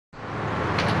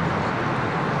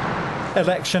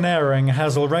Electioneering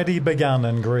has already begun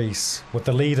in Greece, with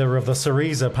the leader of the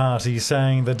Syriza party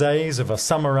saying the days of a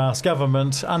Samaras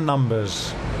government are numbered.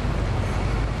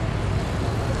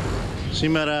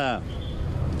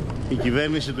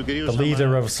 The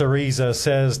leader of Syriza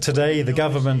says today the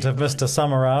government of Mr.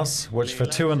 Samaras, which for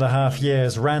 2.5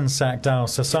 years ransacked our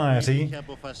society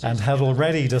and had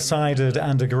already decided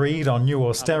and agreed on new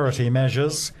austerity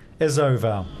measures, is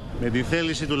over. With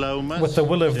the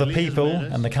will of the people,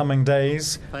 in the coming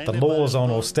days, the laws on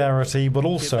austerity will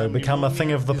also become a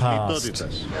thing of the past.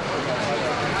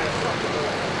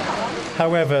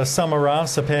 However,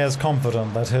 Samaras appears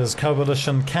confident that his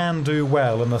coalition can do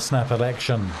well in the snap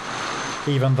election,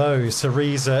 even though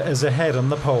Syriza is ahead in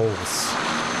the polls.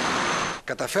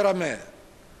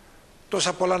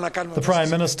 The Prime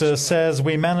Minister says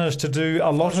we managed to do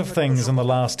a lot of things in the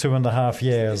last 2.5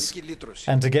 years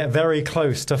and to get very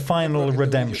close to final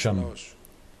redemption.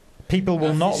 People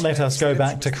will not let us go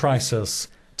back to crisis,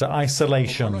 to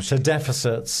isolation, to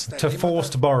deficits, to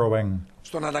forced borrowing.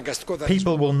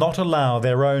 People will not allow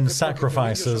their own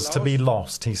sacrifices to be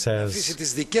lost, he says.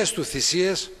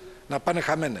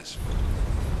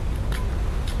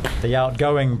 The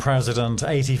outgoing president,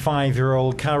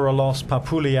 85-year-old Kyrillos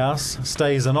Papoulias,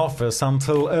 stays in office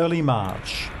until early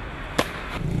March.